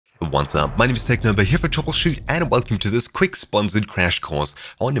What's up? My name is TechNober here for Troubleshoot, and welcome to this quick sponsored crash course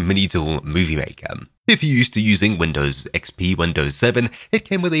on MiniTool Movie Maker. If you're used to using Windows XP, Windows 7, it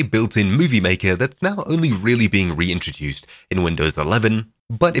came with a built-in Movie Maker that's now only really being reintroduced in Windows 11.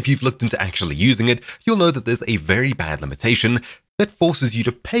 But if you've looked into actually using it, you'll know that there's a very bad limitation that forces you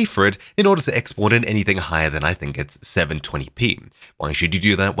to pay for it in order to export in anything higher than I think it's 720p. Why should you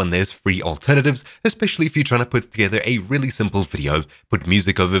do that when there's free alternatives, especially if you're trying to put together a really simple video, put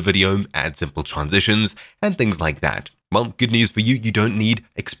music over video, add simple transitions, and things like that? Well, good news for you, you don't need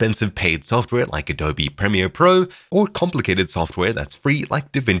expensive paid software like Adobe Premiere Pro or complicated software that's free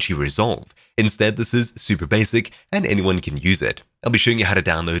like DaVinci Resolve. Instead, this is super basic and anyone can use it. I'll be showing you how to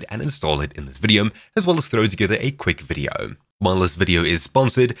download and install it in this video, as well as throw together a quick video. While this video is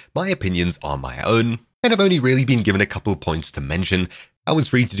sponsored, my opinions are my own, and I've only really been given a couple points to mention. I was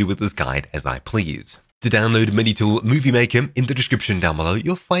free to do with this guide as I please. To download MiniTool Movie Maker, in the description down below,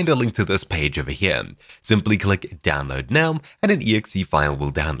 you'll find a link to this page over here. Simply click Download Now, and an exe file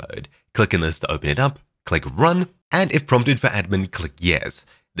will download. Click on this to open it up, click Run, and if prompted for admin, click Yes.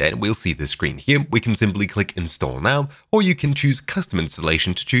 Then we'll see the screen here. We can simply click Install Now, or you can choose Custom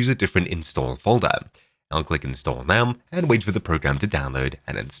Installation to choose a different install folder. I'll click Install Now and wait for the program to download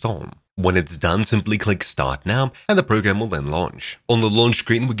and install. When it's done, simply click Start Now and the program will then launch. On the launch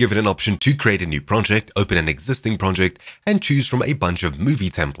screen, we're given an option to create a new project, open an existing project, and choose from a bunch of movie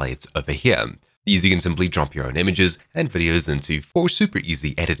templates over here. These you can simply drop your own images and videos into for super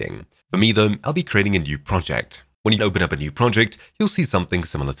easy editing. For me though, I'll be creating a new project. When you open up a new project, you'll see something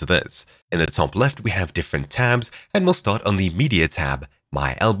similar to this. In the top left, we have different tabs, and we'll start on the Media tab,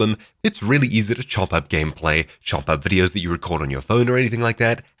 My Album. It's really easy to chop up gameplay, chop up videos that you record on your phone or anything like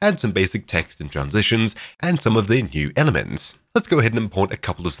that, add some basic text and transitions, and some of their new elements. Let's go ahead and import a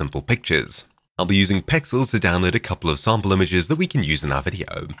couple of simple pictures. I'll be using Pexels to download a couple of sample images that we can use in our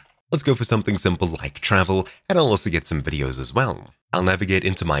video. Let's go for something simple like travel, and I'll also get some videos as well. I'll navigate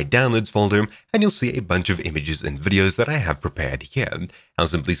into my downloads folder, and you'll see a bunch of images and videos that I have prepared here. I'll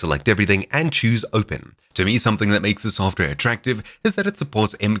simply select everything and choose Open. To me, something that makes the software attractive is that it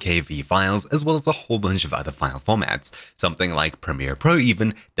supports MKV files as well as a whole bunch of other file formats. Something like Premiere Pro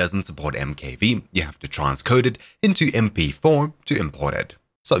even doesn't support MKV. You have to transcode it into MP4 to import it.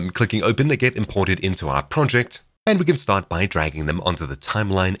 So I'm clicking Open to get imported into our project, and we can start by dragging them onto the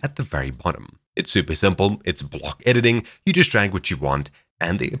timeline at the very bottom. It's super simple, it's block editing, you just drag what you want,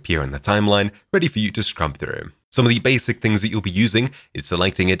 and they appear in the timeline, ready for you to scrub through. Some of the basic things that you'll be using is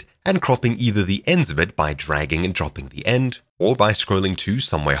selecting it and cropping either the ends of it by dragging and dropping the end, or by scrolling to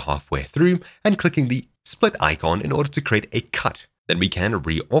somewhere halfway through and clicking the split icon in order to create a cut. Then we can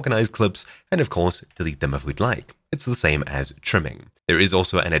reorganize clips and of course delete them if we'd like. It's the same as trimming. There is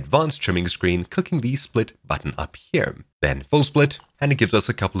also an advanced trimming screen, clicking the split button up here. Then full split, and it gives us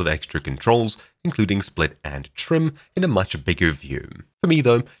a couple of extra controls, including split and trim in a much bigger view. For me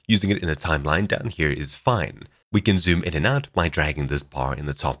though, using it in a timeline down here is fine. We can zoom in and out by dragging this bar in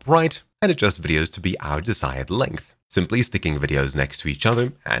the top right and adjust videos to be our desired length. Simply sticking videos next to each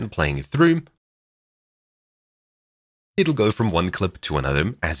other and playing it through, it'll go from one clip to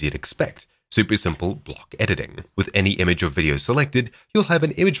another as you'd expect. Super simple block editing. With any image or video selected, you'll have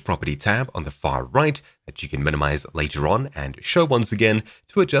an image property tab on the far right that you can minimize later on and show once again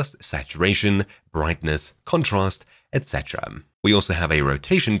to adjust saturation, brightness, contrast, etc. We also have a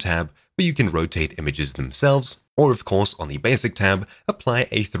rotation tab where you can rotate images themselves, or of course on the basic tab, apply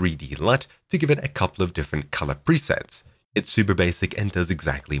a 3D LUT to give it a couple of different color presets. It's super basic and does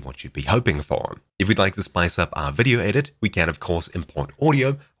exactly what you'd be hoping for. If we'd like to spice up our video edit, we can of course import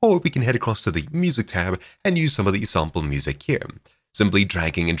audio, or we can head across to the music tab and use some of the sample music here. Simply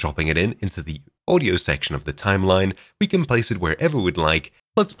dragging and dropping it into the audio section of the timeline, we can place it wherever we'd like.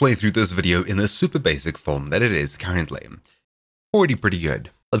 Let's play through this video in the super basic form that it is currently. Already pretty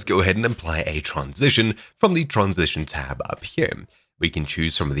good. Let's go ahead and apply a transition from the transition tab up here. We can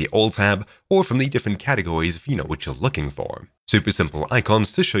choose from the All tab or from the different categories if you know what you're looking for. Super simple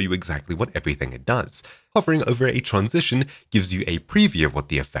icons to show you exactly what everything it does. Hovering over a transition gives you a preview of what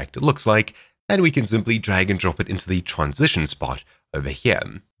the effect looks like, and we can simply drag and drop it into the transition spot over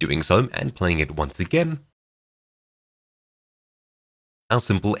here. Doing so and playing it once again, our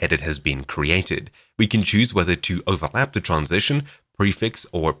simple edit has been created. We can choose whether to overlap the transition, prefix,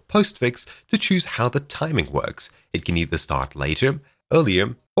 or postfix to choose how the timing works. It can either start later,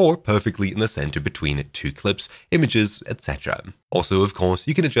 earlier, or perfectly in the center between two clips, images, etc. Also, of course,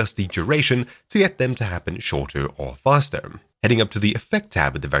 you can adjust the duration to get them to happen shorter or faster. Heading up to the Effect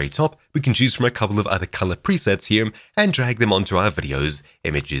tab at the very top, we can choose from a couple of other color presets here and drag them onto our videos,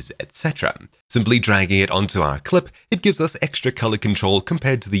 images, etc. Simply dragging it onto our clip, it gives us extra color control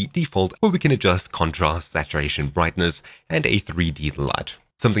compared to the default where we can adjust contrast, saturation, brightness, and a 3D LUT.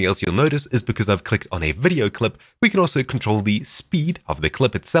 Something else you'll notice is because I've clicked on a video clip, we can also control the speed of the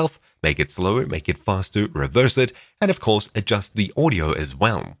clip itself, make it slower, make it faster, reverse it, and of course adjust the audio as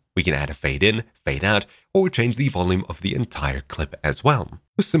well. We can add a fade in, fade out, or change the volume of the entire clip as well.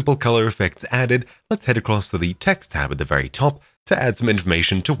 With simple color effects added, let's head across to the text tab at the very top to add some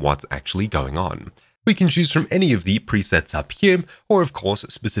information to what's actually going on. We can choose from any of the presets up here, or of course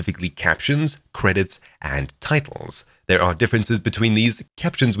specifically captions, credits, and titles. There are differences between these.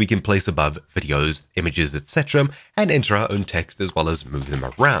 Captions we can place above videos, images, etc., and enter our own text as well as move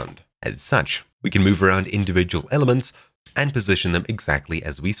them around. As such, we can move around individual elements and position them exactly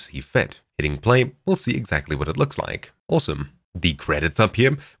as we see fit. Hitting play, we'll see exactly what it looks like. Awesome. The credits up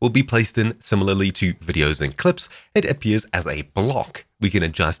here will be placed in similarly to videos and clips. It appears as a block. We can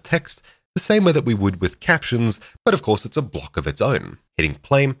adjust text the same way that we would with captions, but of course it's a block of its own. Hitting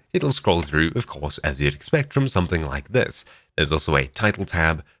play, it'll scroll through, of course, as you'd expect from something like this. There's also a title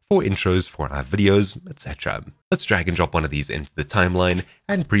tab for intros for our videos, etc. Let's drag and drop one of these into the timeline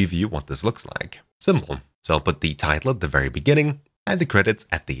and preview what this looks like. Simple. So I'll put the title at the very beginning and the credits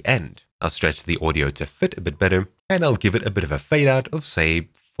at the end. I'll stretch the audio to fit a bit better, and I'll give it a bit of a fade out of say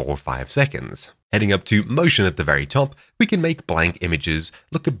 4 or 5 seconds. Heading up to motion at the very top, we can make blank images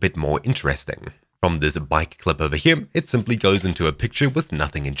look a bit more interesting. From this bike clip over here, it simply goes into a picture with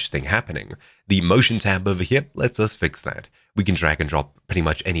nothing interesting happening. The motion tab over here lets us fix that. We can drag and drop pretty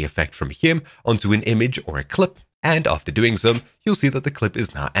much any effect from here onto an image or a clip, and after doing so, you'll see that the clip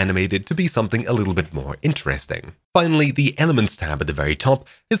is now animated to be something a little bit more interesting. Finally, the Elements tab at the very top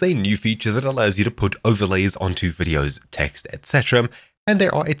is a new feature that allows you to put overlays onto videos, text, etc., and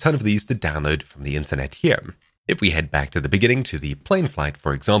there are a ton of these to download from the internet here. If we head back to the beginning to the plane flight,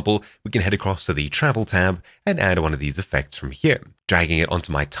 for example, we can head across to the Travel tab and add one of these effects from here. Dragging it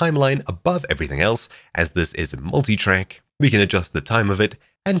onto my timeline above everything else, as this is multi-track, we can adjust the time of it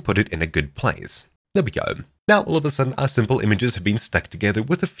and put it in a good place. There we go. Now all of a sudden our simple images have been stuck together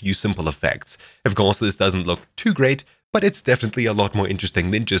with a few simple effects. Of course this doesn't look too great, but it's definitely a lot more interesting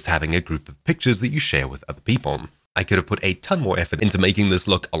than just having a group of pictures that you share with other people. I could have put a ton more effort into making this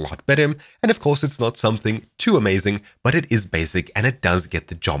look a lot better, and of course it's not something too amazing, but it is basic and it does get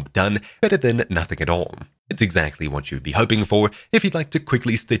the job done better than nothing at all. It's exactly what you'd be hoping for if you'd like to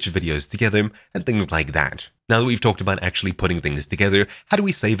quickly stitch videos together and things like that. Now that we've talked about actually putting things together, how do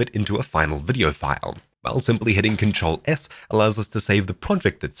we save it into a final video file? Well, simply hitting Ctrl+S allows us to save the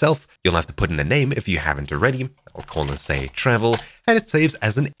project itself. You'll have to put in a name if you haven't already. I'll call this, say, Travel, and it saves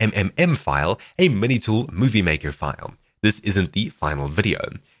as an MMM file, a MiniTool MovieMaker file. This isn't the final video.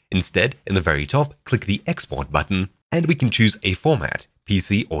 Instead, in the very top, click the Export button, and we can choose a format,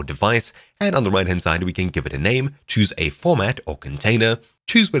 PC or device, and on the right-hand side, we can give it a name, choose a format or container,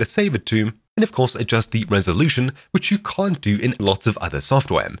 choose where to save it to, and of course adjust the resolution, which you can't do in lots of other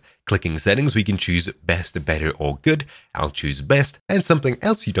software. Clicking settings, we can choose best, better, or good. I'll choose best, and something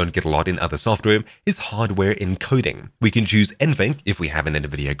else you don't get a lot in other software is hardware encoding. We can choose NVENC if we have an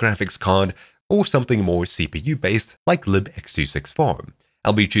NVIDIA graphics card, or something more CPU-based like libx264.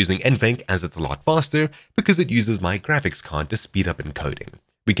 I'll be choosing NVENC as it's a lot faster because it uses my graphics card to speed up encoding.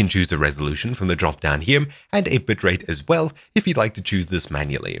 We can choose a resolution from the drop-down here, and a bitrate as well if you'd like to choose this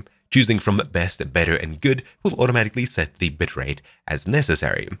manually. Choosing from best, better, and good will automatically set the bitrate as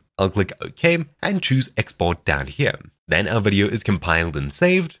necessary. I'll click OK and choose Export down here. Then our video is compiled and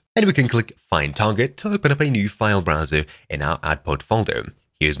saved, and we can click Find Target to open up a new file browser in our output folder.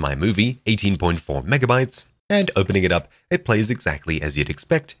 Here's my movie, 18.4 megabytes, and opening it up, it plays exactly as you'd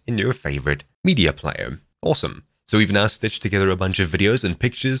expect in your favorite media player. Awesome. So we've now stitched together a bunch of videos and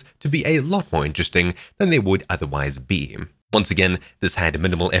pictures to be a lot more interesting than they would otherwise be. Once again, this had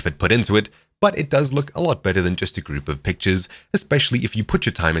minimal effort put into it, but it does look a lot better than just a group of pictures, especially if you put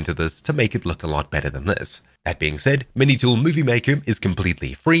your time into this to make it look a lot better than this. That being said, MiniTool Movie Maker is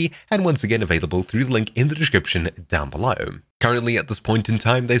completely free and once again available through the link in the description down below. Currently at this point in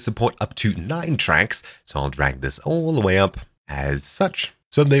time, they support up to 9 tracks, so I'll drag this all the way up as such.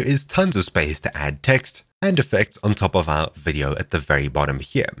 So there is tons of space to add text and effects on top of our video at the very bottom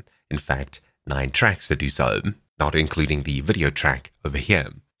here. In fact, 9 tracks to do so, not including the video track over here.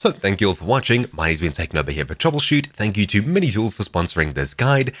 So thank you all for watching. My name's been Technoba here for Troubleshoot. Thank you to MiniTool for sponsoring this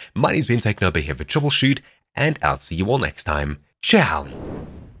guide. My name's been Technoba here for Troubleshoot, and I'll see you all next time. Ciao!